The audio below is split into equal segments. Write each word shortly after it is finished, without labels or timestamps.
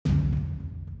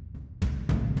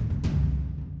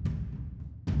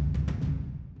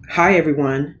Hi,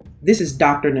 everyone. This is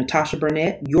Dr. Natasha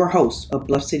Burnett, your host of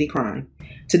Bluff City Crime.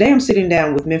 Today I'm sitting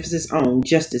down with Memphis's own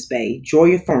Justice Bae,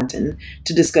 Joia Thornton,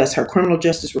 to discuss her criminal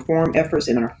justice reform efforts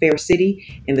in our fair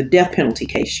city and the death penalty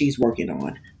case she's working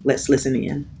on. Let's listen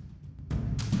in.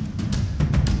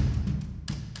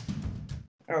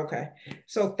 Okay.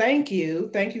 So thank you.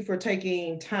 Thank you for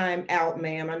taking time out,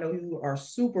 ma'am. I know you are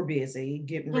super busy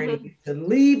getting ready to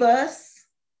leave us.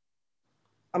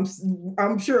 I'm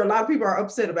sure a lot of people are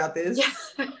upset about this. Yeah,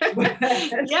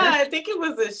 I think it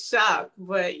was a shock,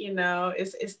 but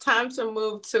it's time to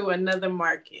move to another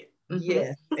market.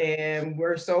 Yes, and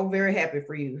we're so very happy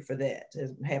for you for that.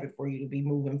 Happy for you to be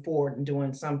moving forward and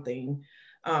doing something,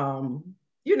 doing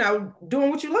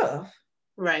what you love.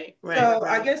 Right. So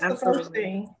I guess absolutely. The first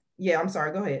thing, I'm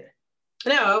sorry, go ahead.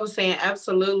 No, I was saying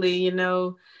absolutely.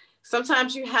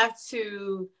 Sometimes you have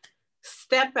to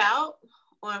step out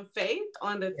on faith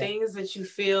on the things that you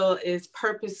feel is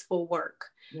purposeful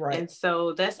work. Right. And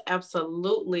so that's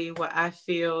absolutely what I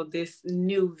feel this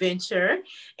new venture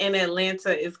in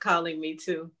Atlanta is calling me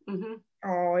to.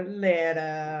 Oh,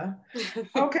 Atlanta.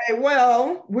 Okay,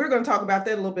 well, we're going to talk about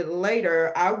that a little bit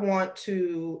later.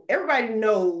 Everybody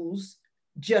knows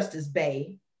Justice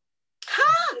Bae.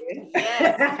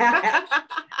 Yes.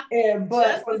 But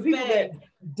Justice for the people that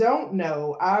don't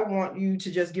know, I want you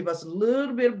to just give us a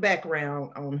little bit of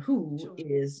background on who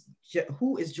is Joia.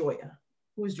 Who is Joia?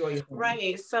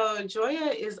 Right. So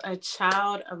Joia is a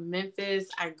child of Memphis.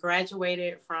 I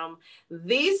graduated from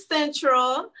the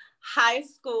Central High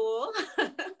School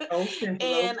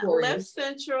and left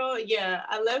Central. Yeah,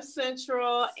 I left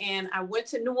Central and I went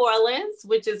to New Orleans,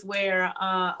 which is where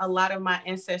a lot of my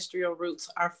ancestral roots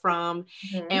are from,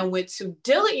 and went to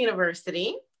Dillard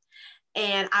University.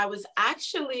 And I was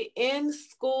actually in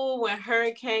school when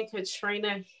Hurricane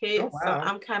Katrina hit. Oh, wow. So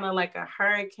I'm kind of like a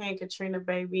Hurricane Katrina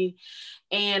baby.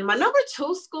 And my number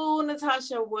 2 school,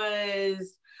 Natasha,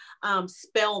 was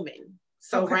Spelman.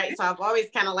 So, right. So I've always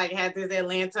kind of like had this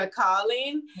Atlanta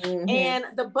calling. And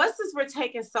the buses were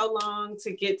taking so long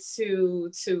to get to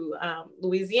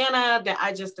Louisiana that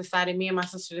I just decided, me and my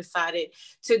sister decided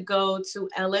to go to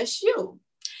LSU.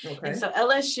 Okay. And so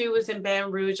LSU was in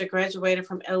Baton Rouge. I graduated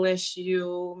from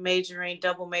LSU,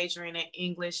 double majoring in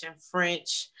English and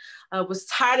French. Was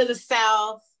tired of the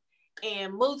South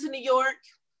and moved to New York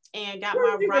and got my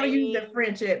writing. Where are you use the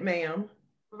French at, ma'am?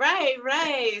 Right. We.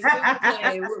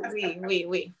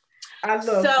 I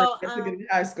love French. I took it in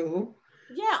high school.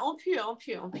 Yeah, on pure.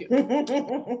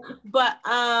 But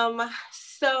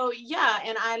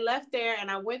and I left there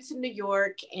and I went to New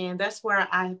York, and that's where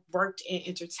I worked in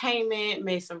entertainment,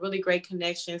 made some really great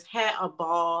connections, had a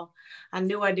ball. I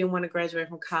knew I didn't want to graduate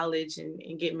from college and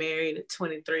get married at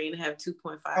 23 and have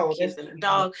 2.5 kids and a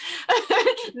dog.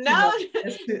 No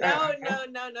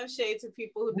shade to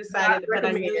people who decided, but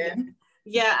I knew that.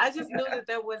 Yeah, I just knew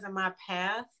that wasn't my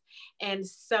path. And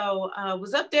so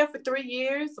was up there for 3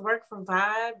 years, worked for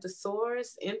Vibe, The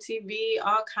Source, MTV,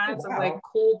 all kinds of like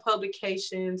cool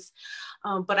publications.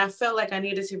 But I felt like I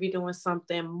needed to be doing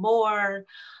something more.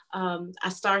 I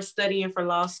started studying for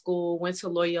law school, went to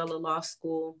Loyola Law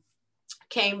School,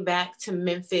 came back to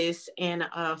Memphis and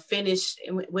finished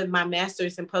with my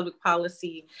master's in public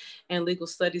policy and legal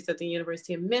studies at the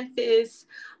University of Memphis.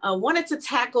 Wanted to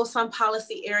tackle some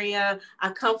policy area.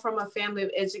 I come from a family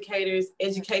of educators.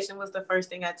 Education was the first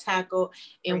thing I tackled,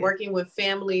 and working with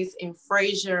families in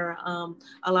Frazier.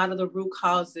 A lot of the root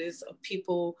causes of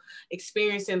people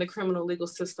experiencing the criminal legal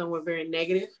system were very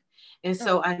negative. And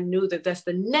so I knew that that's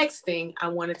the next thing I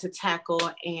wanted to tackle.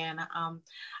 And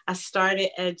I started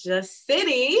at Just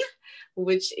City,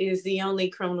 which is the only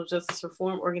criminal justice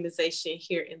reform organization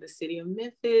here in the city of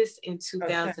Memphis in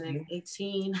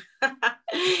 2018.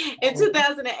 In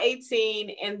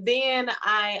 2018. And then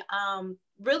I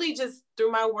really just through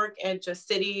my work at Just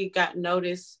City got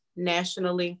noticed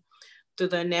nationally through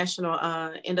the National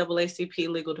NAACP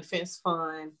Legal Defense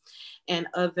Fund and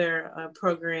other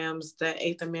programs, the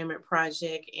Eighth Amendment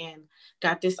Project, and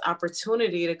got this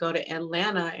opportunity to go to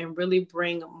Atlanta and really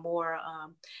bring more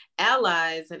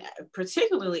allies, and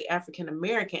particularly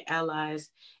African-American allies,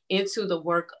 into the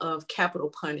work of capital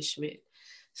punishment.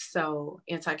 So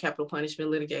anti-capital punishment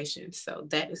litigation. So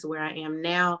that is where I am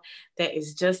now. That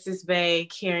is Justice Bae,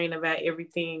 caring about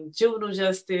everything juvenile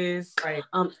justice,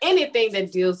 anything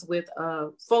that deals with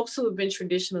folks who have been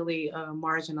traditionally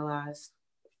marginalized.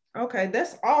 Okay,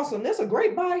 that's awesome. That's a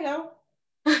great bio.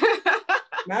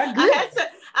 My goodness.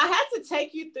 I had to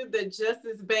take you through the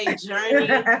Justice Bae journey.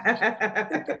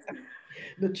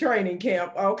 The training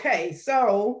camp. Okay,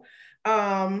 so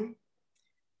I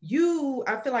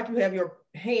feel like you have your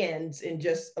hands in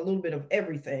just a little bit of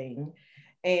everything.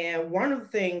 And one of the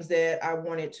things that I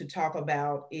wanted to talk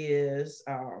about is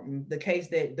the case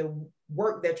that the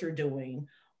work that you're doing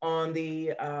on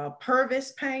the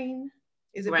Purvis Payne.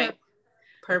 Is it Right.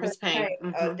 Purvis Payne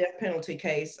Payne. Mm-hmm. death penalty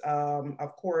case?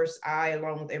 Of course, I,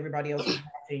 along with everybody else, was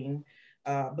watching.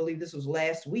 I believe this was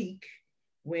last week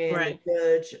when Right.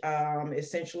 the judge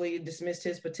essentially dismissed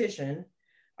his petition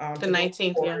The to go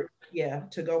 19th, forward,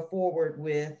 to go forward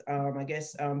with, I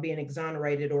guess, being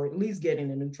exonerated or at least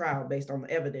getting a new trial based on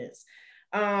the evidence.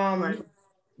 Right.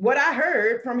 What I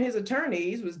heard from his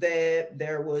attorneys was that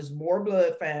there was more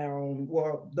blood found.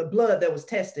 Well, the blood that was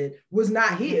tested was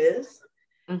not his.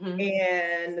 Mm-hmm.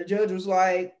 And the judge was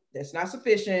like, that's not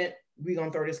sufficient. We're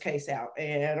going to throw this case out.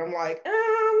 And I'm like,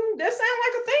 that sounds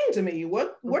like a thing to me.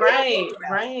 What Right,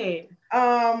 right.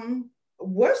 How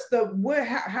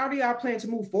do y'all plan to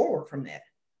move forward from that?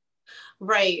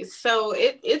 Right. So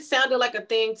it sounded like a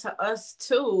thing to us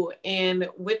too. And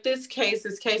with this case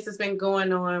has been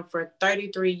going on for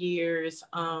 33 years,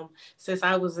 since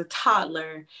I was a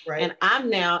toddler. Right. And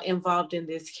I'm now involved in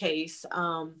this case.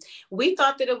 We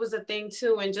thought that it was a thing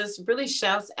too, and just really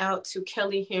shouts out to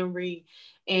Kelly Henry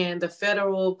and the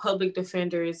federal public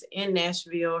defenders in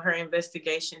Nashville, her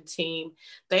investigation team.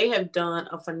 They have done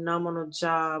a phenomenal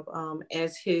job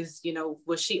as his,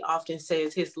 what she often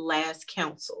says, his last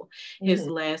counsel, his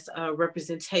last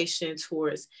representation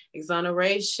towards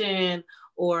exoneration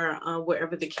or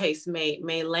wherever the case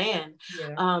may land.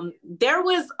 Yeah. There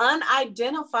was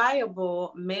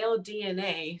unidentifiable male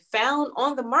DNA found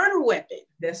on the murder weapon.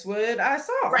 That's what I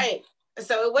saw. Right.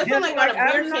 So it wasn't like on a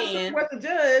beer I'm not can. sure what the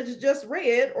judge just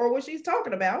read or what she's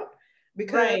talking about,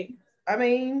 because right. I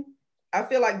mean, I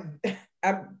feel like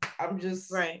I'm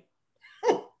just right.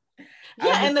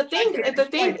 Yeah, and the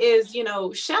thing is,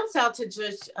 shouts out to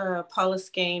Judge Paula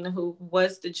Skane, who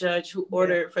was the judge who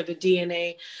ordered for the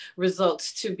DNA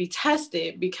results to be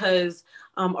tested, because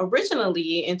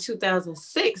originally in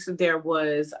 2006 there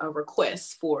was a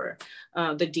request for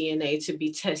the DNA to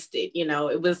be tested.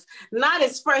 It was not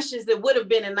as fresh as it would have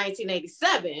been in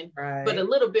 1987, but a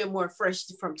little bit more fresh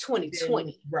from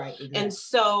 2020. Right. Exactly. And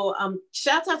so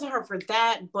shouts out to her for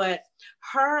that, but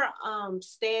her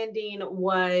standing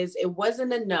was, it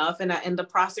wasn't enough, and the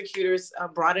prosecutors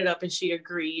brought it up and she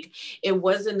agreed. It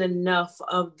wasn't enough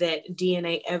of that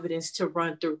DNA evidence to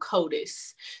run through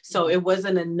CODIS. So it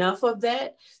wasn't enough of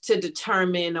that to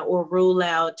determine or rule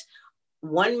out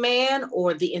one man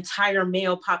or the entire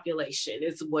male population,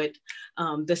 is what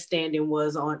the standing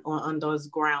was on those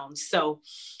grounds. So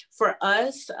for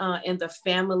us and the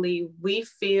family, we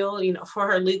feel, for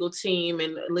her legal team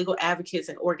and legal advocates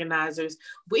and organizers,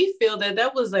 we feel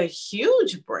that was a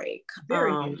huge break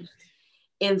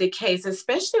in the case,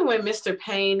 especially when Mr.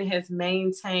 Payne has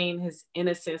maintained his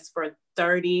innocence for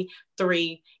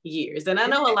 33 years. And I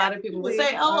know a lot of people would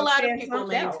say, a lot of people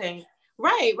maintain.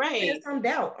 Right. There's some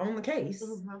doubt on the case.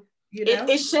 Mm-hmm.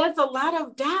 It sheds a lot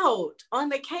of doubt on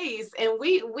the case, and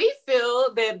we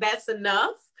feel that that's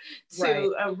enough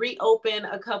to reopen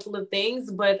a couple of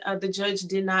things, but the judge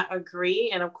did not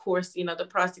agree. And of course, the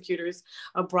prosecutors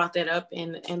brought that up,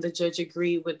 and the judge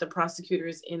agreed with the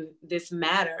prosecutors in this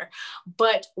matter.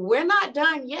 But we're not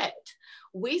done yet.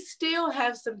 We still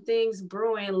have some things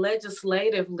brewing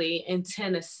legislatively in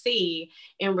Tennessee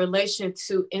in relation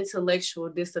to intellectual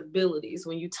disabilities.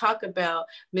 When you talk about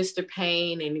Mr.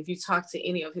 Payne, and if you talk to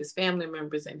any of his family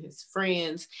members and his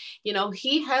friends,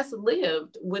 he has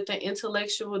lived with an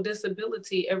intellectual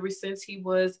disability ever since he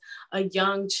was a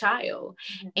young child.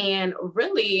 Mm-hmm. And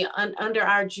really, under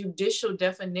our judicial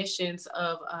definitions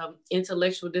of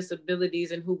intellectual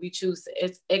disabilities and who we choose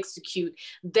to execute,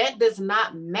 that does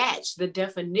not match the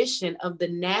definition of the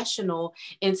national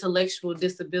intellectual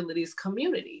disabilities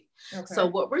community. Okay. So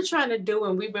what we're trying to do,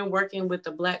 and we've been working with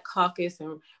the Black Caucus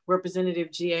and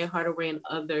Representative G.A. Hardaway and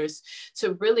others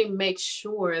to really make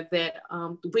sure that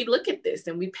we look at this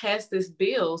and we pass this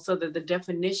bill so that the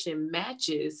definition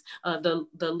matches, the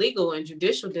legal and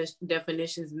judicial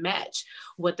definitions match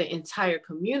what the entire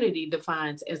community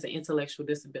defines as an intellectual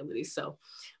disability. So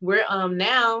we're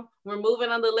now moving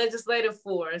on the legislative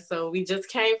floor. So we just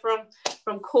came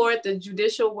from court, the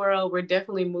judicial world. We're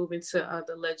definitely moving to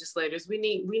the legislators. We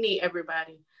need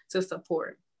everybody to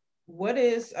support.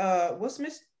 What's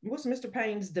Mr.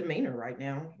 Payne's demeanor right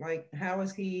now? Like,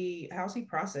 how's he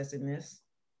processing this?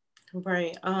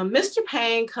 Right. Mr.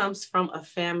 Payne comes from a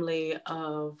family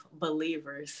of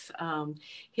believers.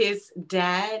 His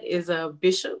dad is a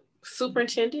bishop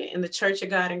superintendent in the Church of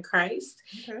God in Christ.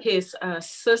 Okay. His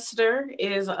sister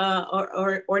is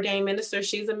or ordained minister.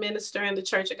 She's a minister in the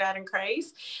Church of God in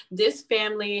Christ. This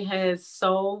family has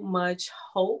so much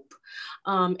hope.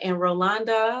 And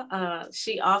Rolanda,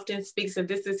 she often speaks, and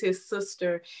this is his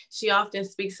sister, she often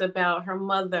speaks about her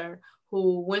mother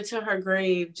who went to her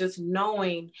grave just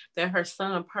knowing that her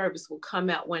son Purvis will come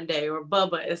out one day, or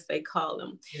Bubba as they call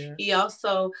him. Yeah. He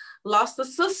also lost a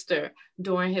sister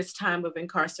during his time of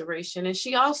incarceration, and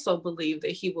she also believed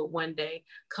that he would one day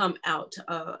come out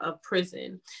of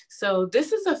prison. So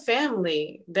this is a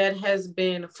family that has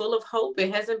been full of hope.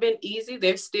 It hasn't been easy.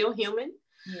 They're still human.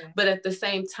 Yeah. But at the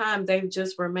same time, they've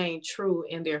just remained true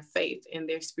in their faith and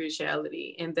their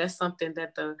spirituality. And that's something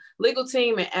that the legal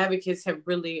team and advocates have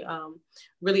really,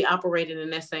 really operated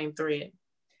in that same thread.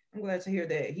 I'm glad to hear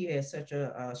that he has such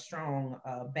a strong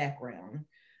background,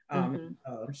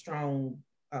 strong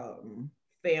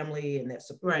family and that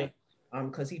support, right?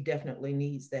 Because he definitely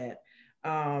needs that.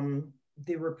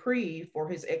 The reprieve for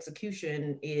his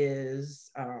execution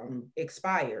is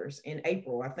expires in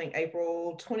April. I think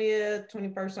April 20th,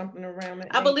 21st, something around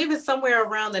that. I believe it's somewhere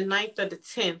around the 9th or the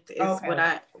 10th is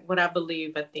okay. what I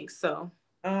believe. I think so.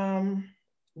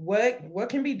 What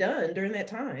can be done during that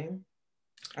time?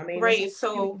 I mean, right.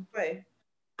 So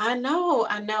I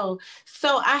know.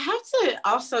 So I have to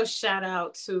also shout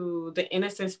out to the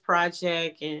Innocence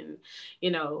Project and,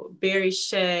 Barry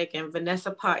Sheck and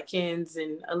Vanessa Potkins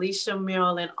and Alicia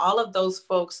Merrill and all of those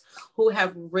folks who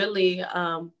have really,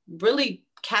 really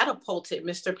catapulted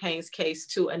Mr. Payne's case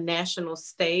to a national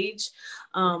stage.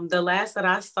 The last that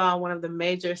I saw, one of the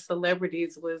major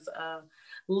celebrities was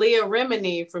Leah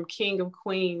Remini from King of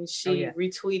Queens. She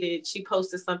retweeted, she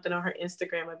posted something on her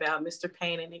Instagram about Mr.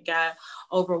 Payne and it got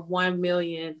over 1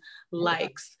 million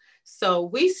likes. So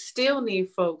we still need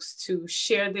folks to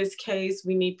share this case.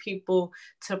 We need people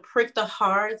to prick the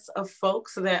hearts of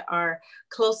folks that are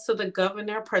close to the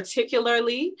governor,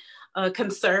 particularly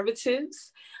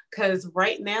conservatives. Because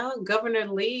right now, Governor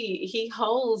Lee, he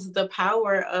holds the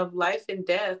power of life and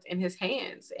death in his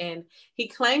hands. And he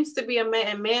claims to be a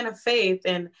man of faith.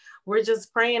 And we're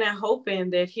just praying and hoping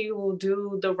that he will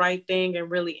do the right thing and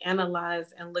really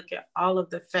analyze and look at all of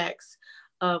the facts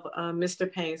of Mr.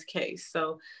 Payne's case.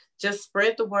 So just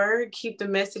spread the word, keep the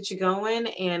message going,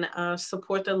 and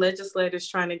support the legislators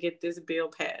trying to get this bill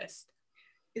passed.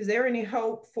 Is there any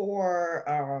hope for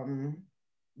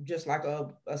just like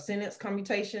a sentence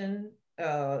commutation?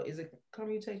 Is it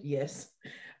commutation? Yes.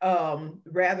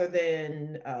 Rather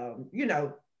than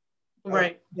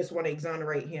right, just want to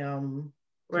exonerate him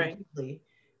completely,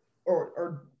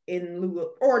 or in lieu of,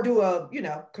 or do a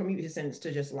commute his sentence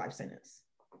to just life sentence.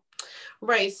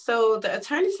 Right. So the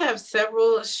attorneys have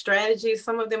several strategies.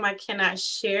 Some of them I cannot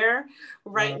share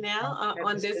right now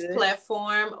on this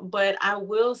platform, but I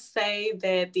will say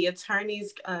that the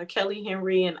attorneys, Kelly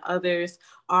Henry and others,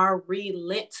 are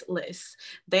relentless.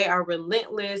 They are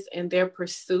relentless in their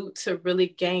pursuit to really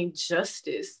gain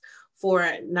justice for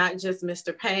not just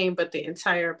Mr. Payne, but the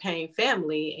entire Payne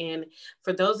family. And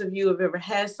for those of you who have ever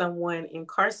had someone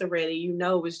incarcerated,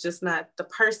 it's just not the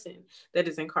person that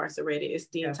is incarcerated, it's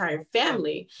the entire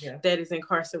family that is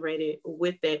incarcerated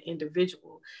with that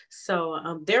individual.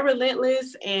 So they're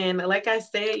relentless. And like I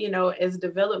said, as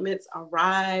developments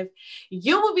arrive,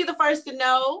 you will be the first to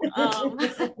know.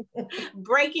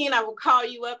 Breaking, I will call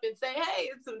you up and say, hey,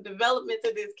 it's some developments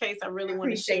in this case I really want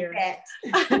to share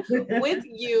with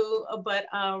you. But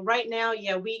right now,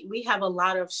 we have a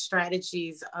lot of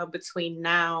strategies between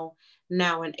now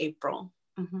and April.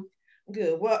 Mm-hmm.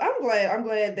 Good. Well, I'm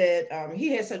glad that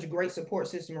he has such a great support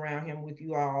system around him with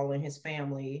you all and his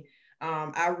family.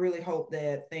 I really hope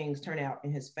that things turn out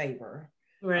in his favor,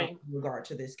 right, in regard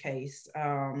to this case.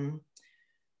 I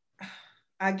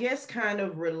guess kind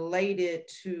of related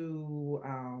to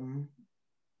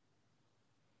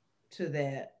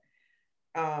that.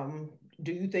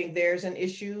 Do you think there's an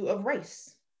issue of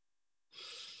race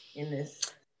in this?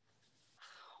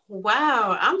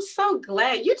 Wow, I'm so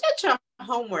glad you did your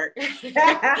homework.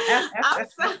 I'm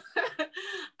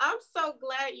so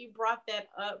glad you brought that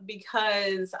up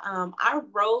because I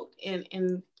wrote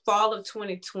in fall of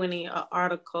 2020 an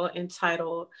article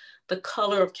entitled "The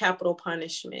Color of Capital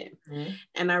Punishment,"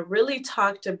 and I really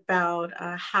talked about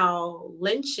how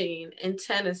lynching in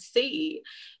Tennessee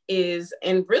is,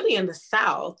 and really in the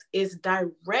South, is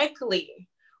directly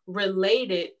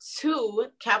related to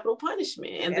capital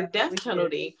punishment and the death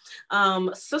penalty.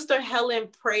 Sister Helen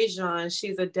Prejean,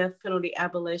 she's a death penalty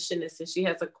abolitionist, and she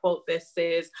has a quote that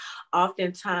says,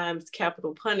 oftentimes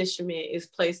capital punishment is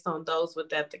placed on those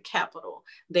without the capital.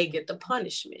 They get the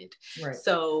punishment. Right.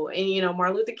 So, and you know,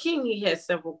 Martin Luther King, he has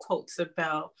several quotes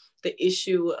about the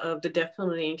issue of the death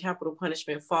penalty and capital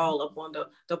punishment fall upon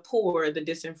the poor, the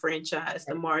disenfranchised,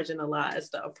 the marginalized,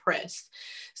 the oppressed.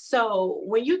 So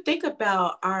when you think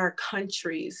about our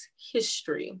country's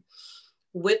history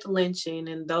with lynching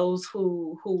and those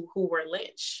who were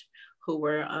lynched, who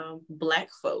were Black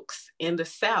folks in the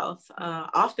South,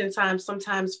 oftentimes,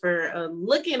 sometimes for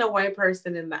looking a white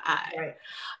person in the eye.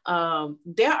 Right.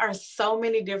 There are so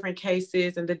many different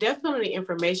cases, and the Death Penalty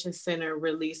Information Center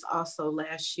released also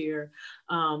last year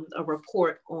a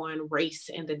report on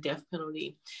race and the death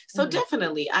penalty. So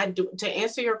definitely, I do, to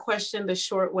answer your question the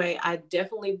short way, I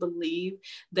definitely believe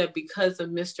that because of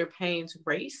Mr. Payne's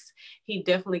race, he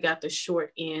definitely got the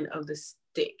short end of the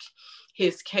stick.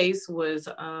 His case was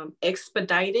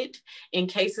expedited. In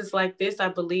cases like this, I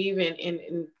believe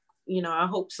in you know, I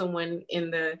hope someone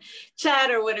in the chat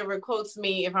or whatever quotes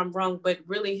me if I'm wrong, but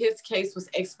really his case was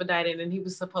expedited, and he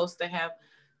was supposed to have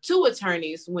 2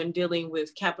 attorneys when dealing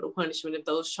with capital punishment if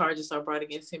those charges are brought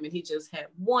against him, and he just had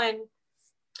 1.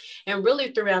 And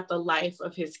really throughout the life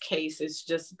of his case, it's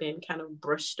just been kind of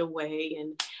brushed away,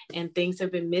 and things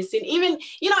have been missing. Even,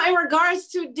 you know, in regards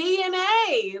to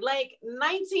DNA, like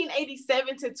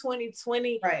 1987 to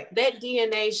 2020, right, that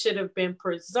DNA should have been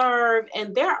preserved.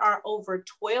 And there are over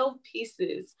 12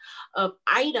 pieces of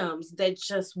items that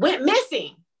just went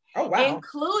missing. Oh, wow.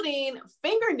 Including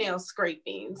fingernail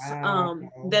scrapings. Wow.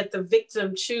 That the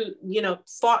victim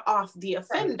fought off the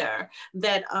offender,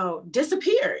 that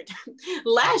disappeared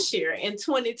last year in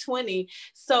 2020.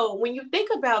 So when you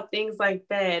think about things like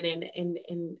that,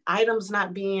 and items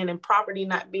not being, and property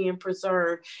not being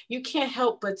preserved, you can't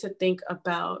help but to think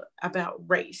about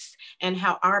race and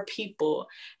how our people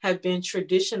have been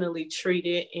traditionally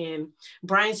treated. And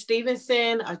Brian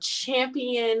Stevenson, a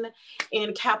champion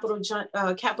in capital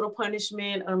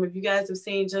punishment. If you guys have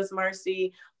seen Just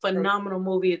Mercy, phenomenal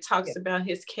movie. It talks about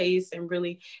his case and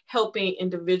really helping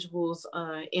individuals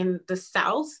in the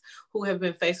South who have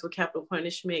been faced with capital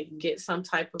punishment get some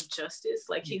type of justice.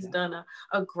 Like, he's done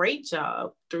a great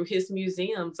job through his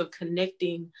museums of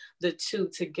connecting the two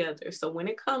together. So when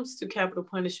it comes to capital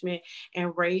punishment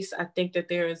and race, I think that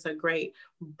there is a great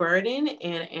burden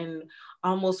and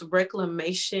almost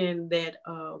reclamation that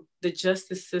the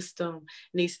justice system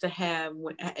needs to have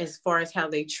as far as how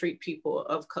they treat people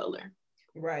of color.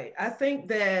 Right. I think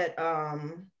that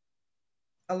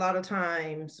a lot of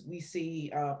times we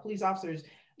see police officers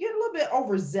get a little bit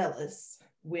overzealous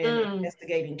when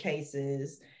investigating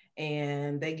cases,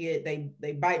 and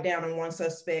they bite down on one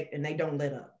suspect and they don't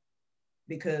let up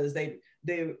because they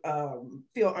feel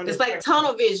under it's like pressure.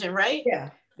 Tunnel vision, right?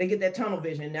 Yeah. They get that tunnel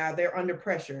vision. Now they're under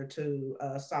pressure to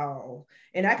solve.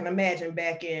 And I can imagine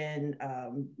back in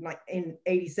like in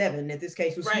 87 that this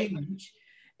case was huge.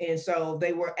 And so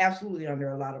they were absolutely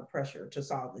under a lot of pressure to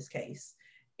solve this case.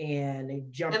 And they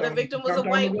jumped on. And the victim was a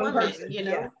white woman, you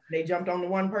know? Yeah, they jumped on the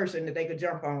one person that they could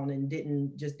jump on and did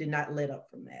not let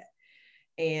up from that.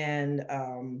 And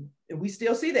we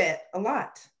still see that a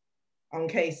lot on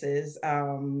cases.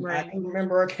 I can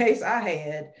remember a case I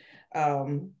had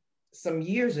some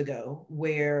years ago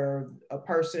where a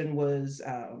person was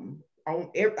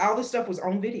all this stuff was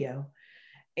on video,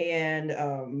 and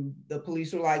the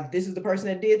police were like, this is the person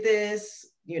that did this,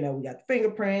 we got the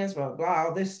fingerprints, blah, blah,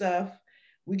 all this stuff.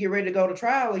 We get ready to go to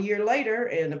trial a year later,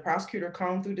 and the prosecutor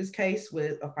combed through this case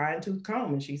with a fine-tooth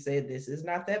comb, and she said, this is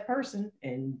not that person,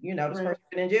 and this person's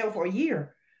been in jail for a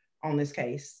year on this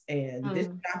case, and this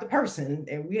is not the person,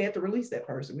 and we had to release that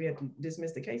person. We had to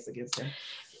dismiss the case against them.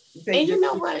 They and you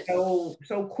know what?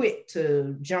 So quick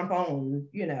to jump on,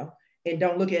 and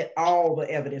don't look at all the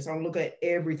evidence, don't look at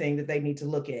everything that they need to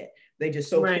look at. They just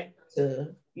so quick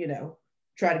to,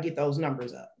 try to get those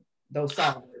numbers up, those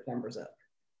solid numbers up.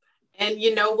 And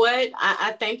you know what?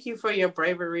 I thank you for your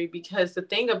bravery, because the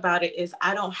thing about it is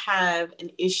I don't have an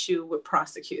issue with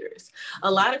prosecutors. A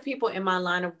lot of people in my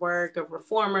line of work, of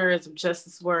reformers, of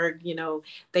justice work,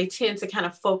 they tend to kind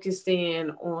of focus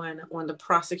in on the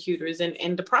prosecutors.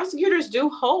 And the prosecutors do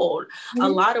hold a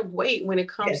lot of weight when it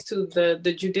comes to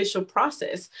the judicial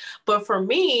process. But for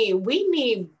me, we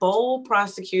need bold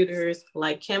prosecutors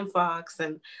like Kim Fox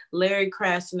and Larry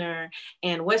Krasner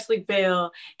and Wesley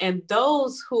Bell, and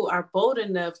those who are bold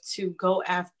enough to go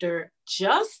after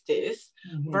justice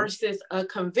versus a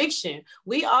conviction.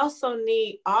 We also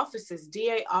need officers,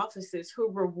 DA officers,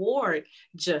 who reward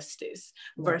justice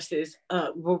versus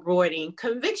rewarding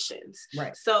convictions.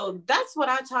 Right. So that's what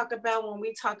I talk about when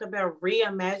we talk about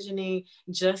reimagining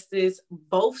justice,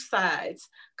 both sides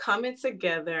coming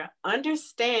together,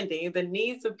 understanding the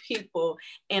needs of people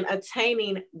and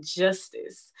attaining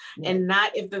justice, and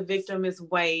not if the victim is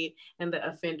white and the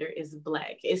offender is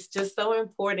Black. It's just so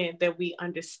important that we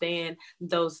understand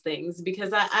those things,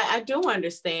 because I do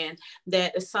understand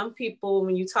that some people,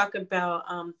 when you talk about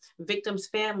victims'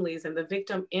 families and the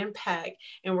victim impact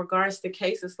in regards to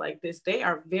cases like this, they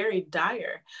are very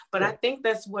dire. But I think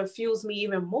that's what fuels me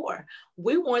even more.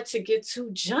 We want to get to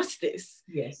justice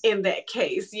in that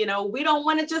case. You know, we don't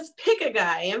want to just pick a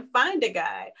guy and find a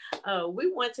guy.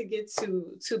 We want to get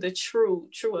to the true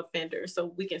offender,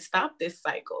 so we can stop this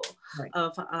cycle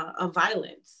of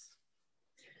violence.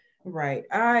 Right.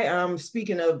 I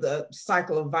speaking of the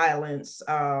cycle of violence,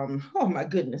 oh my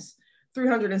goodness,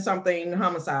 300 and something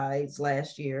homicides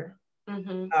last year.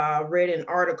 Read an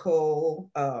article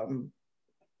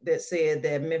that said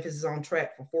that Memphis is on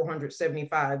track for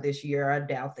 475 this year. I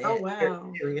doubt that. Oh,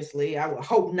 wow. Seriously, I would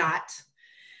hope not.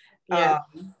 Yeah.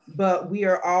 But we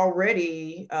are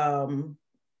already,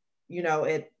 you know,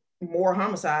 at more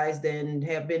homicides than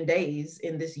have been days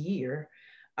in this year.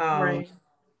 Right.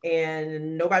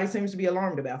 And nobody seems to be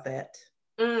alarmed about that.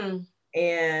 And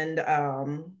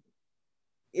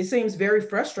it seems very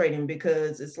frustrating,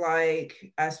 because it's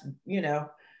like, you know,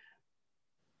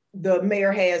 the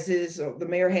mayor has his,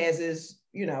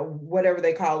 you know, whatever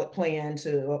they call it, plan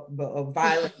to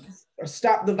violence or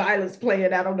stop the violence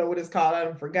plan. I don't know what it's called.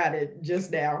 I forgot it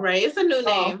just now. Right. It's a new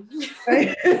name.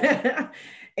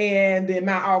 And then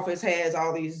my office has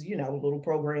all these, you know, little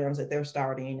programs that they're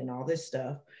starting and all this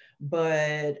stuff.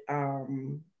 But,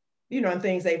 you know, and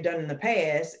things they've done in the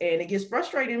past. And it gets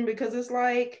frustrating, because it's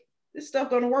like, this stuff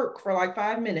going to work for like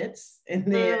 5 minutes. And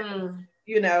then,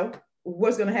 you know,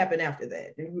 what's going to happen after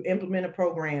that? You implement a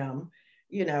program,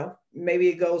 you know, maybe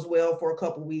it goes well for a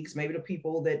couple of weeks. Maybe the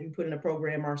people that you put in the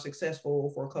program are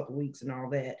successful for a couple of weeks and all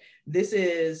that. This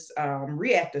is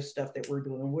reactive stuff that we're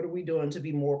doing. What are we doing to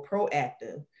be more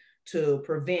proactive to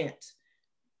prevent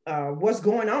what's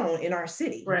going on in our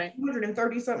city? Right.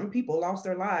 230 something people lost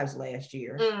their lives last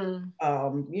year.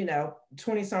 You know,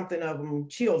 20 something of them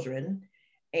children,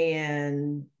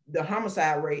 and the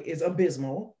homicide rate is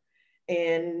abysmal.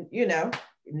 And, you know,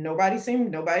 nobody's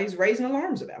raising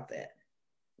alarms about that.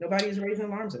 Nobody's raising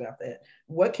alarms about that.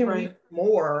 What can we do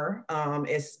more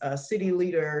as city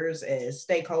leaders, as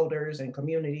stakeholders and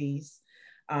communities,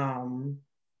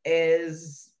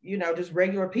 as, you know, just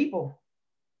regular people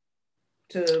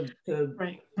to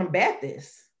combat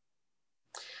this?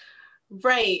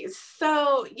 Right.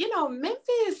 So, you know,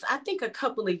 Memphis, I think a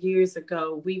couple of years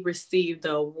ago, we received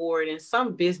the award in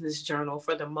some business journal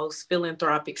for the most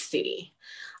philanthropic city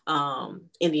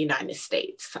in the United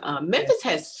States. Memphis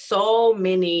has so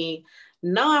many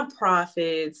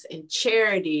nonprofits and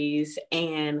charities.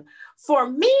 And for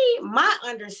me, my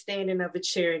understanding of a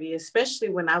charity, especially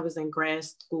when I was in grad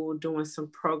school doing some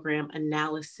program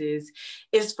analysis,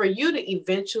 is for you to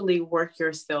eventually work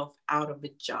yourself out of a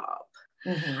job.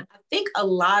 I think a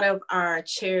lot of our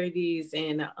charities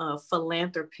and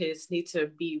philanthropists need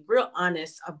to be real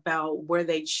honest about where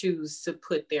they choose to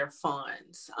put their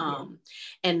funds,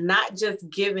 and not just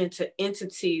giving to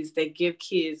entities that give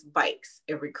kids bikes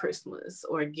every Christmas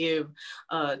or give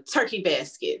turkey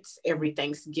baskets every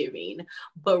Thanksgiving,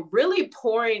 but really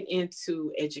pouring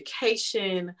into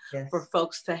education for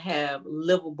folks to have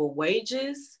livable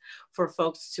wages, for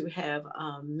folks to have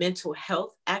mental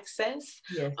health access,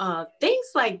 things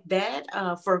like that,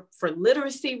 for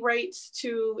literacy rates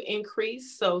to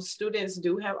increase, so students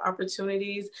do have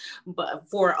opportunities, but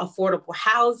for affordable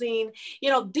housing. You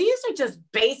know, these are just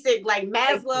basic, like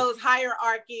Maslow's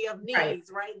hierarchy of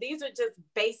needs, right? These are just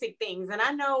basic things. And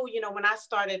I know, you know, when I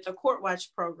started the Court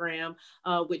Watch program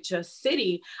with Just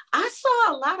City, I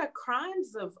saw a lot of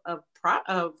crimes of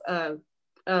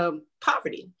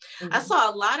poverty. I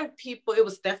saw a lot of people, it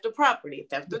was theft of property,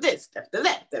 theft of this, theft of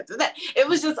that, theft of that. It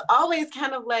was just always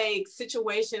kind of like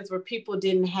situations where people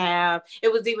didn't have,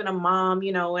 it was even a mom,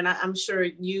 you know, and I'm sure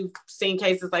you've seen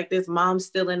cases like this, mom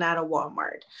stealing out of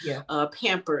Walmart,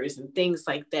 Pampers and things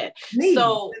like that.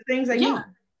 So things they need.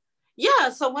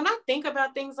 Yeah. So when I think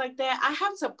about things like that, I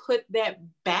have to put that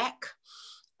back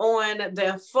on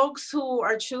the folks who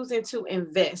are choosing to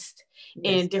invest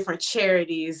in different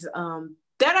charities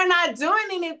that are not doing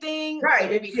anything.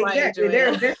 Right, exactly.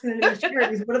 They're investing in these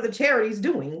charities. What are the charities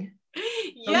doing?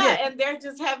 Yeah, and they're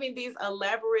just having these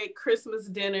elaborate Christmas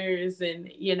dinners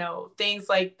and things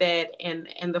like that,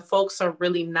 and the folks are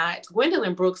really not.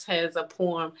 Gwendolyn Brooks has a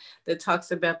poem that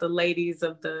talks about the ladies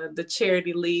of the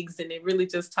charity leagues, and it really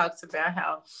just talks about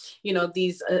how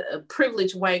these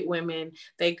privileged white women,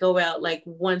 they go out like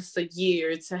once a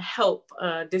year to help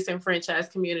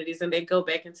disenfranchised communities, and they go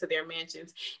back into their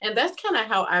mansions. And that's kind of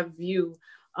how I view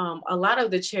a lot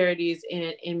of the charities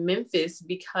in Memphis,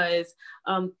 because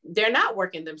they're not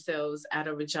working themselves out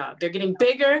of a job. They're getting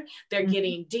bigger. They're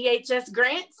getting DHS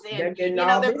grants, and they're getting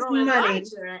all they're this growing money,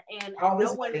 larger, and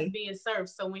no one is being served.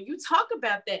 So when you talk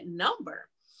about that number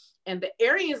and the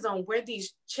areas on where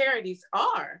these charities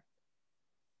are,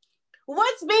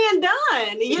 what's being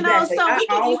done? Exactly. So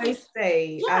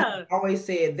I always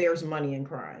say there's money in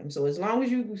crime. So as long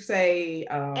as you say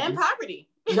and poverty.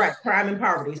 Right, crime and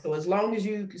poverty. So as long as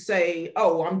you say,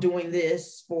 oh, I'm doing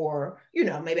this for,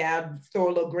 maybe I'll throw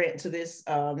a little grant to this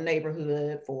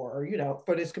neighborhood for,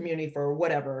 for this community, for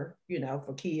whatever,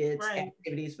 for kids,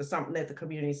 activities, for something at the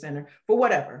community center, for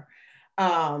whatever.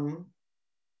 And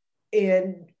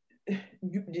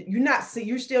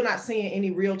you're still not seeing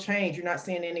any real change. You're not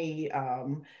seeing any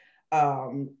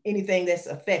anything that's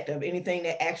effective, anything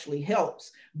that actually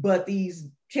helps. But these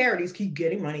charities keep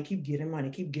getting money, keep getting money,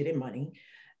 keep getting money.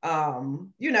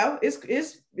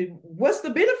 It's what's the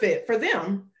benefit for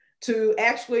them to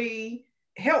actually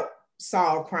help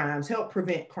solve crimes, help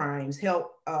prevent crimes,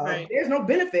 help there's no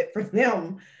benefit for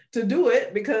them to do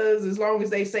it, because as long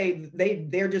as they say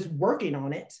they're just working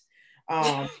on it,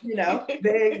 they're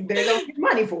gonna get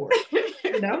money for it.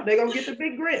 They're gonna get the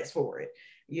big grants for it.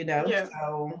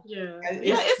 So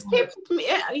it's people.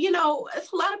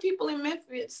 It's a lot of people in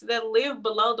Memphis that live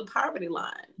below the poverty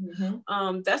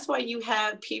line. That's why you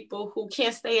have people who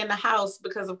can't stay in the house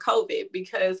because of COVID,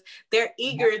 because they're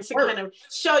eager to kind of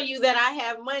show you that I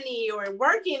have money, or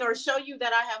working, or show you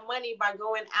that I have money by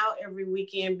going out every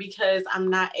weekend, because I'm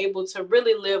not able to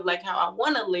really live like how I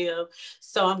want to live.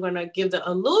 So I'm going to give the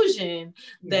illusion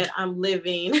that I'm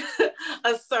living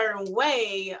a certain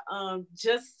way,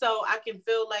 just so I can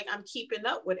feel like I'm keeping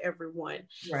up with everyone.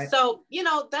 Right. So,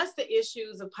 that's the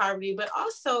issues of poverty. But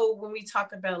also when we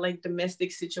talk about like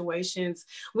domestic situations,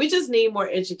 we just need more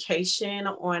education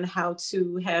on how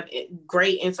to have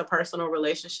great interpersonal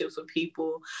relationships with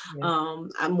people.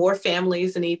 More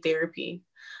families need therapy.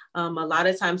 A lot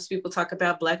of times people talk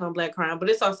about Black on Black crime, but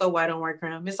it's also white on white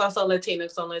crime. It's also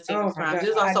Latinx on Latinx crime.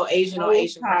 There's also Asian on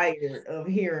Asian crime. I'm tired of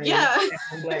hearing Black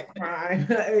on Black crime,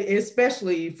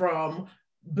 especially from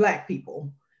Black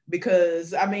people,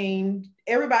 because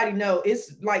everybody knows,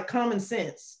 it's like common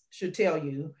sense should tell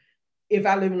you, if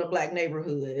I live in a Black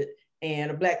neighborhood and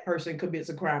a Black person commits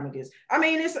a crime against,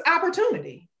 it's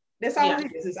opportunity. That's all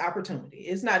it is. It's opportunity.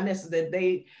 It's not necessary that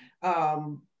they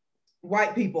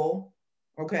white people,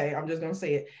 okay, I'm just gonna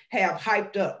say it, have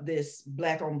hyped up this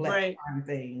Black on Black crime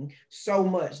thing so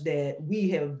much that we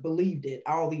have believed it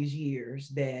all these years,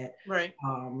 that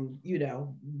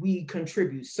we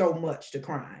contribute so much to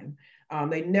crime.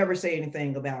 They never say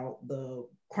anything about the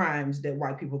crimes that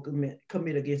white people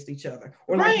commit against each other,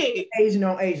 or like Asian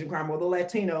on Asian crime, or the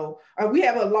Latino. We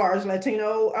have a large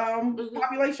Latino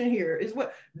population here. Is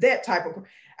what that type of.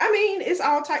 It's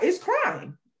all type. It's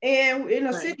crime. And in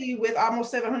a city with almost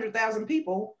 700,000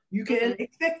 people, you can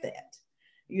expect that.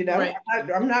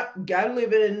 I'm not, I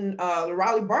live in the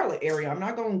Raleigh-Bartlett area. I'm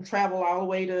not going to travel all the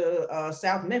way to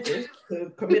South Memphis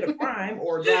to commit a crime,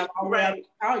 or drive all the way out to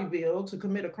Colleyville to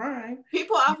commit a crime.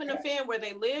 People often offend where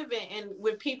they live, and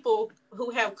with people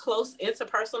who have close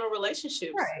interpersonal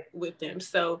relationships with them.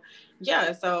 So,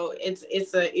 so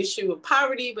it's an issue of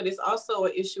poverty, but it's also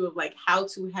an issue of like how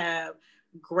to have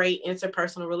great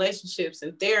interpersonal relationships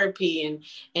and therapy, and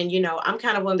I'm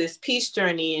kind of on this peace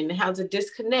journey, and how to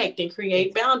disconnect and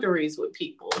create boundaries with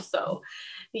people. So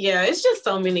it's just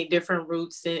so many different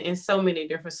routes and so many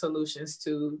different solutions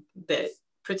to that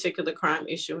particular crime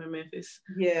issue in Memphis.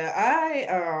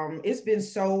 It's been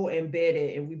so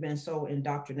embedded, and we've been so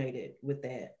indoctrinated with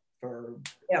that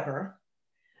forever.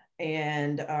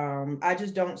 And I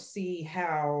just don't see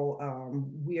how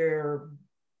we're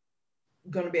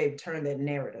going to be able to turn that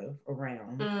narrative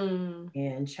around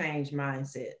and change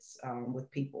mindsets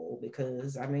with people,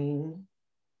 because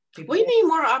we need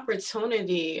more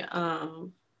opportunity,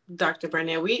 Dr.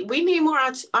 Burnett. We need more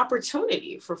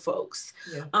opportunity for folks.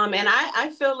 And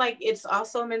I feel like it's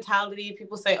also a mentality.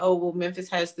 People say, oh, well, Memphis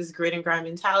has this grit and grind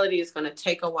mentality. It's going to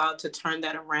take a while to turn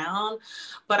that around.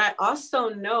 But I also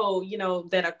know,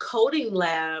 that a coding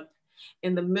lab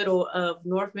in the middle of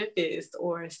North Memphis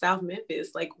or South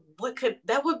Memphis. Like,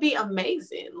 that would be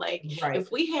amazing. Like, Right.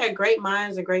 if we had great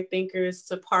minds and great thinkers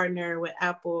to partner with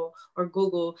Apple or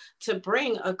Google to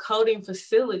bring a coding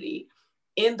facility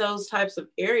in those types of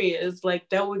areas, like,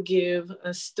 that would give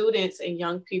students and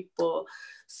young people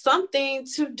something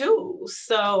to do.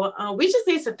 So we just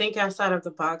need to think outside of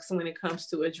the box when it comes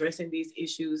to addressing these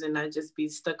issues and not just be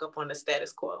stuck up on the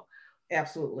status quo.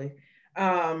 Absolutely.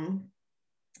 Let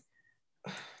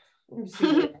me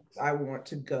see where I want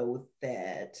to go with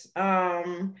that.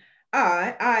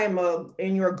 I am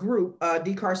in your group,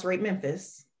 Decarcerate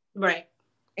Memphis. Right.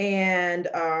 And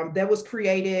that was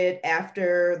created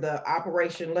after the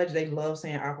Operation Legend. They love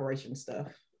saying Operation stuff.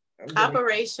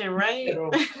 Operation, right?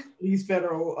 These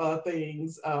federal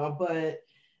things. But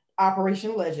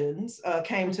Operation Legends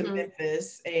came to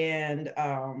Memphis, and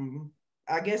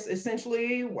I guess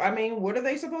essentially, I mean, what are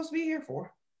they supposed to be here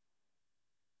for?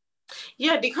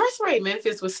 Yeah, Decarcerate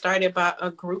Memphis was started by a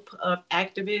group of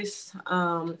activists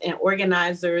and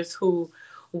organizers who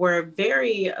were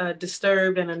very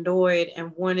disturbed and annoyed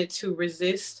and wanted to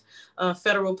resist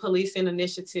federal policing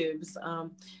initiatives.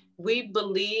 We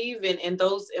believe, and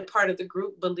those part of the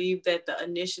group believe, that the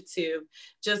initiative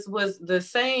just was the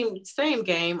same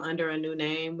game under a new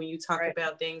name. When you talk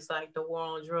about things like the war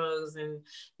on drugs and,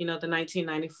 the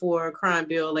 1994 crime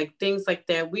bill, like things like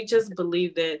that, we just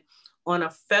believe that on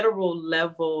a federal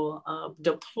level,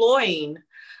 deploying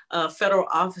federal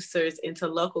officers into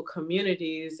local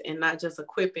communities and not just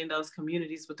equipping those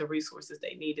communities with the resources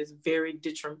they need is very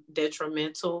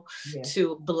detrimental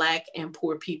to Black and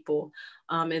poor people.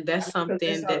 And that's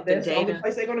something that the data... the only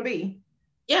place they're going to be.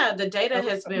 Yeah, the data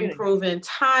has been proven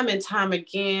time and time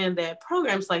again that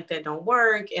programs like that don't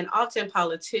work. And often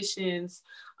politicians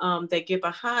that get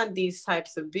behind these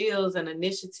types of bills and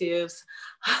initiatives,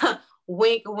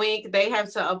 wink, wink, they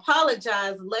have to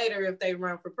apologize later if they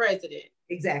run for president.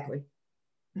 Exactly.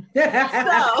 So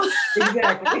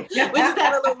exactly. We just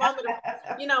had a little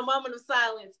moment of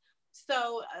silence.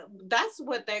 So that's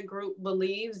what that group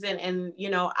believes. And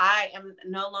I am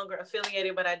no longer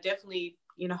affiliated, but I definitely,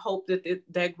 hope that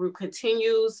that group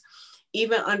continues,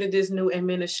 even under this new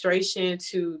administration,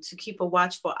 to keep a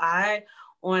watchful eye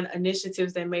on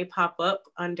initiatives that may pop up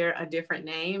under a different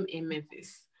name in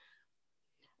Memphis.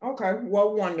 Okay,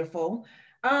 well, wonderful.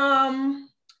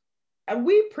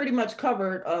 We pretty much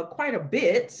covered quite a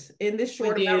bit in this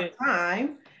short amount of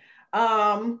time.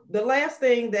 The last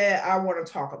thing that I want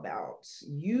to talk about,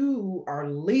 you are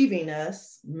leaving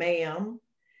us, ma'am.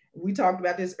 We talked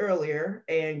about this earlier,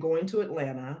 and going to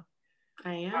Atlanta.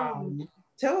 I am.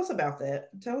 Tell us about that.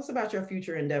 Tell us about your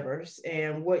future endeavors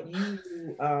and what you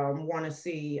want to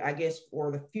see, I guess, for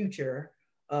the future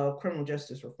of criminal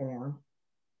justice reform.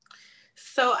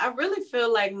 So I really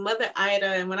feel like Mother Ida,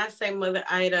 and when I say Mother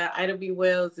Ida, Ida B.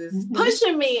 Wells is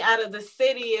pushing me out of the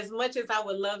city. As much as I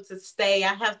would love to stay,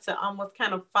 I have to almost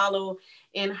kind of follow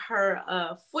in her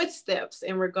footsteps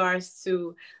in regards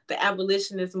to the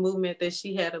abolitionist movement that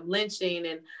she had of lynching.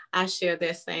 And I share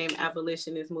that same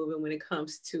abolitionist movement when it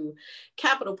comes to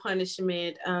capital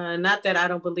punishment. Not that I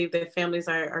don't believe that families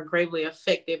are gravely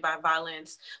affected by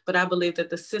violence, but I believe that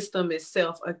the system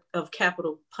itself of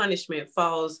capital punishment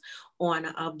falls on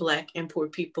Black and poor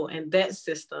people. And that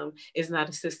system is not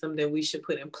a system that we should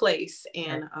put in place.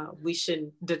 And we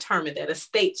shouldn't determine that. A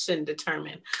state shouldn't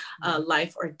determine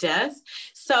life or death.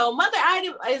 So Mother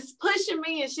Ida is pushing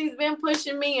me, and she's been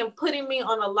pushing me and putting me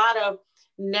on a lot of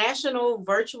national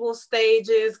virtual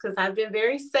stages because I've been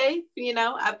very safe.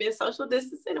 I've been social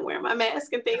distancing and wearing my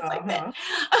mask and things like that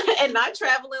and not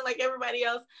traveling like everybody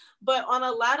else. But on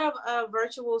a lot of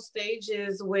virtual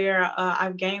stages where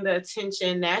I've gained the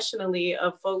attention nationally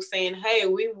of folks saying, hey,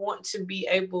 we want to be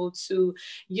able to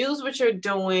use what you're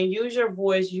doing, use your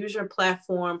voice, use your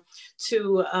platform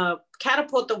to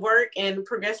catapult the work and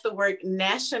progress the work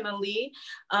nationally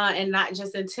and not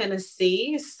just in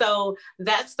Tennessee. So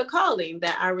that's the calling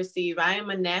that I receive. I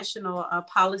am a national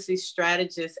policy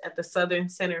strategist at the Southern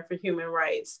Center for Human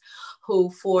Rights,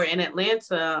 who in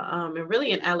Atlanta and really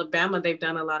in Alabama, they've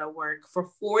done a lot of work for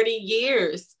 40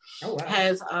 years,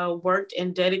 has worked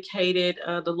and dedicated.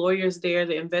 The lawyers there,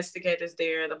 the investigators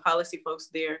there, the policy folks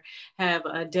there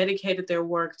have dedicated their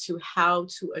work to how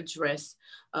to address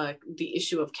the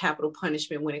issue of capital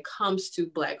punishment when it comes to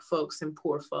Black folks and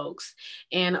poor folks.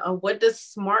 And what does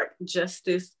smart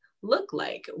justice look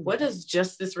like? What does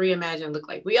justice reimagined look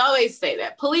like? We always say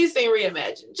that. Policing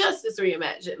reimagined, justice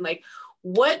reimagined. Like,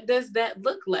 what does that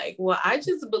look like? Well, I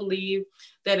just believe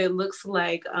that it looks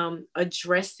like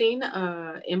addressing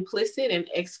implicit and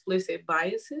explicit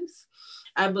biases.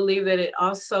 I believe that it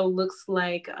also looks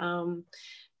like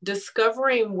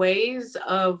discovering ways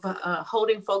of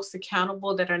holding folks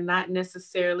accountable that are not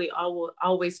necessarily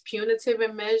always punitive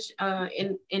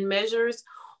in measures,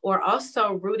 or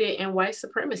also rooted in white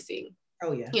supremacy.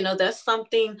 Oh, yeah. You know, that's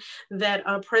something that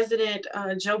President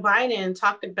Joe Biden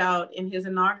talked about in his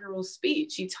inaugural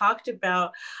speech. He talked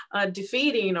about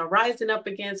defeating or rising up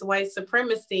against white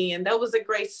supremacy, and that was a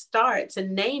great start to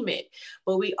name it.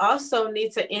 But we also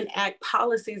need to enact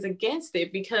policies against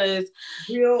it, because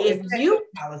real if you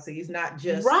policies, not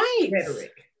just right,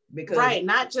 rhetoric. Because right,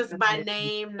 not just by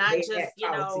name, not they just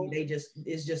policy,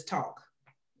 it's just talk,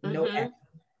 no action.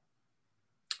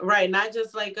 Right, not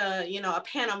just like a a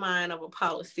pantomime of a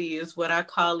policy is what I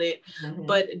call it,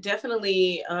 but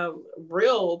definitely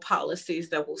real policies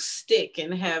that will stick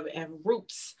and have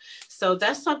roots. So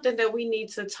that's something that we need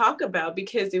to talk about,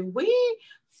 because if we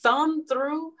thumb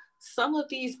through some of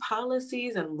these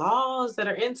policies and laws that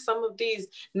are in some of these,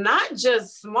 not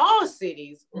just small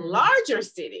cities, larger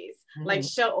cities like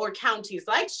or counties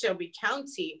like Shelby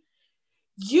County,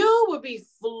 you would be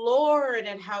floored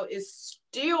at how it's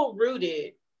still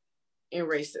rooted in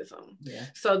racism. Yeah.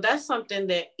 So that's something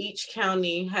that each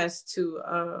county has to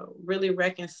really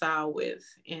reconcile with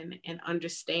and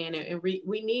understand. And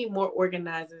we need more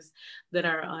organizers that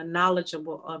are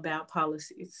knowledgeable about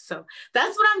policies. So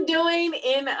that's what I'm doing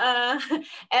in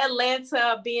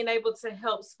Atlanta, being able to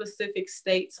help specific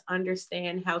states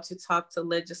understand how to talk to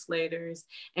legislators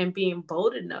and being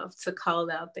bold enough to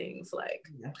call out things like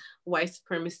white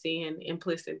supremacy and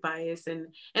implicit bias. And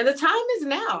the time is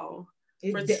now.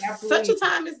 For such a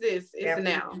time as this is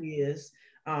now. Is.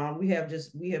 We have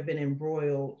been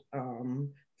embroiled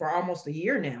for almost a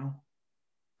year now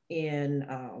in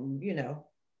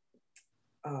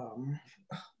the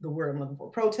word I'm looking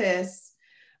for, protests,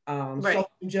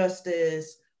 social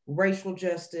justice, racial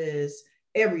justice,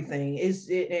 everything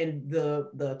and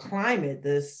the climate,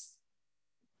 this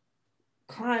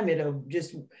climate of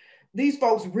just these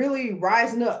folks really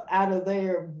rising up out of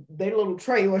their little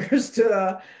trailers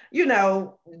to,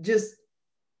 just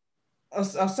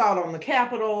assault on the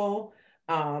Capitol,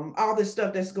 all this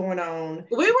stuff that's going on.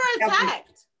 We were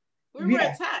attacked. We were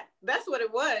attacked. That's what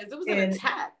it was. It was an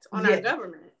attack on our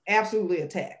government. Absolutely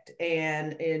attacked.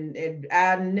 And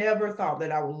I never thought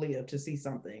that I would live to see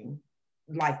something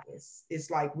like this. It's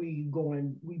like we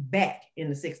back in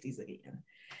the 60s again.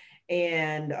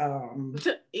 And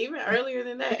even earlier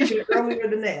than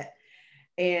that.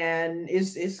 And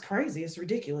it's crazy. It's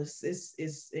ridiculous.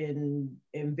 It's and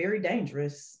very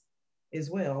dangerous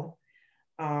as well.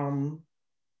 I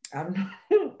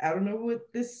don't know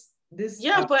what this.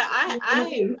 But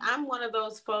I'm one of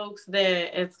those folks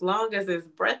that as long as there's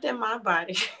breath in my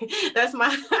body, that's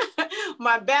my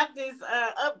my Baptist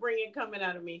upbringing coming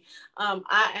out of me.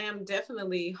 I am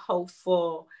definitely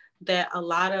hopeful that a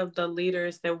lot of the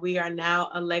leaders that we are now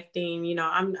electing,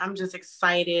 I'm just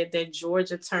excited that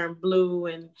Georgia turned blue,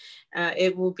 and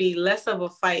it will be less of a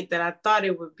fight that I thought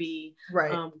it would be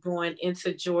going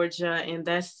into Georgia. And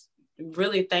that's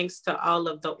really thanks to all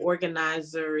of the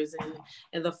organizers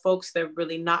and the folks that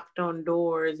really knocked on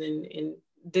doors and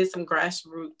did some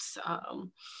grassroots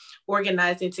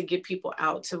organizing to get people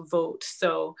out to vote.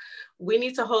 So we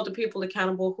need to hold the people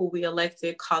accountable who we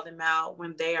elected, call them out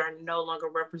when they are no longer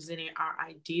representing our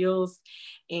ideals.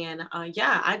 And I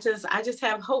just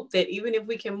have hope that even if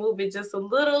we can move it just a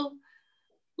little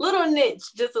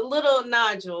niche, just a little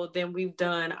nodule, then we've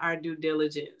done our due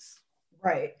diligence.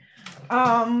 Right.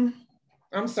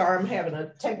 I'm sorry, I'm having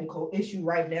a technical issue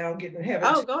right now. Go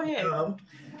ahead.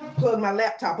 Plug my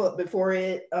laptop up before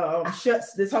it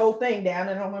shuts this whole thing down,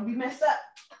 and I don't want to be messed up.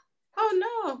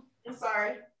 Oh no. I'm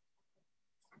sorry.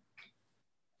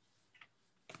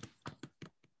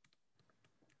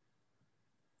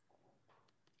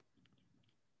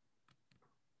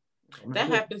 That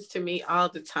happens to me all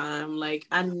the time. Like,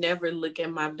 I never look at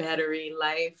my battery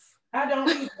life. I don't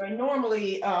either.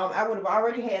 Normally, I would have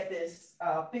already had this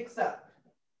fixed up.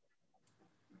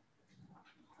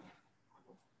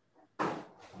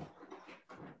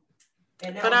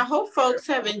 But I hope folks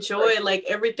have enjoyed like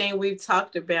everything we've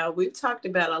talked about. We've talked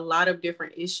about a lot of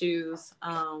different issues.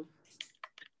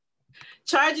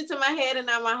 Charge it to my head and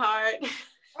not my heart.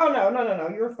 Oh, no.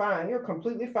 You're fine. You're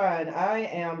completely fine. I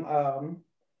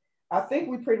think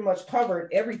we pretty much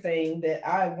covered everything that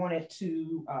I wanted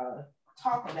to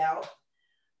talk about.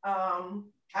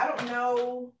 I don't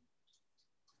know.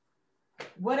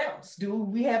 What else? Do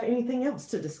we have anything else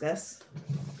to discuss?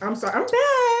 I'm sorry, I'm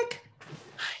back.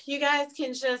 You guys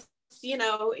can just,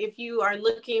 if you are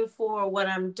looking for what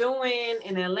I'm doing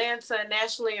in Atlanta,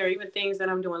 nationally, or even things that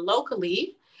I'm doing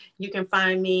locally, you can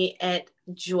find me at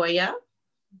Joia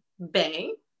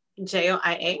Bay.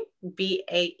 JoiaBae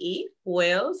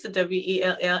Wells,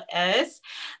 WELLS.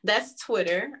 That's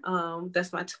Twitter.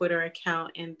 That's my Twitter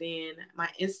account. And then my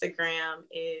Instagram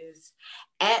is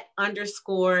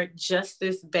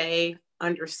 @_JusticeBae_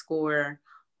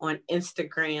 on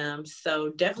Instagram. So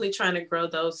definitely trying to grow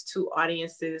those two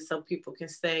audiences so people can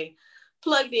stay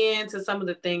plugged in to some of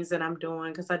the things that I'm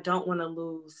doing, because I don't want to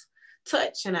lose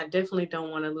touch, and I definitely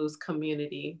don't want to lose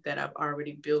community that I've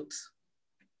already built.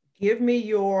 Give me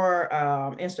your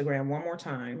Instagram one more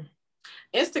time.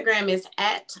 Instagram is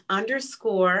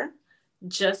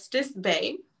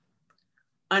 @_JusticeBae_.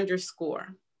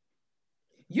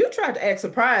 You tried to act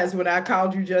surprised when I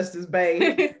called you Justice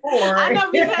Bae. I know,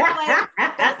 because like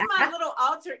that's my little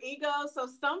alter ego. So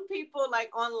some people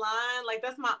like online, like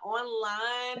that's my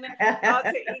online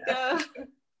alter ego.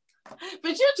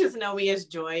 But you just know me as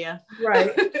Joia.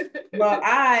 Right. Well,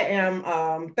 I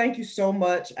am, thank you so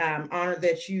much. I'm honored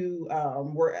that you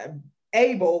were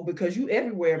able, because you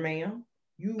everywhere, ma'am.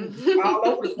 You all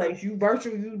over the place. You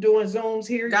virtual, you doing Zooms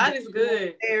here. God is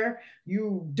good. There,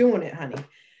 you doing it, honey.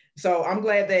 So I'm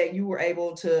glad that you were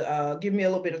able to give me a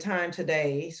little bit of time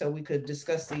today so we could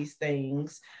discuss these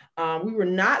things. We were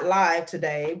not live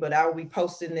today, but I will be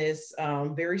posting this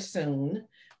very soon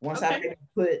once I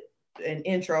put an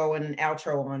intro and an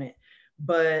outro on it.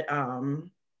 But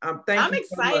I'm excited.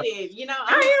 So you know,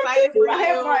 I'm excited for you. I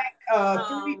have like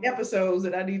 3 episodes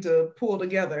that I need to pull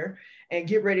together and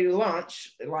get ready to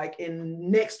launch like in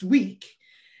next week.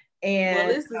 And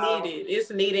well,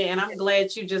 it's needed, and I'm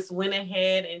glad you just went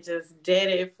ahead and just did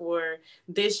it for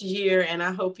this year, and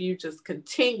I hope you just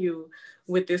continue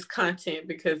with this content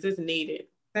because it's needed.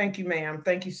 Thank you, ma'am.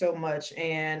 Thank you so much,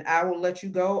 and I will let you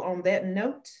go on that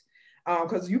note,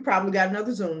 because you probably got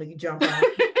another Zoom to jump on.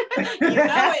 You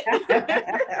know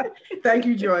it. Thank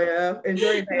you, Joia.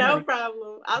 Enjoy your day. No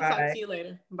problem. I'll talk to you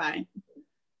later. Bye.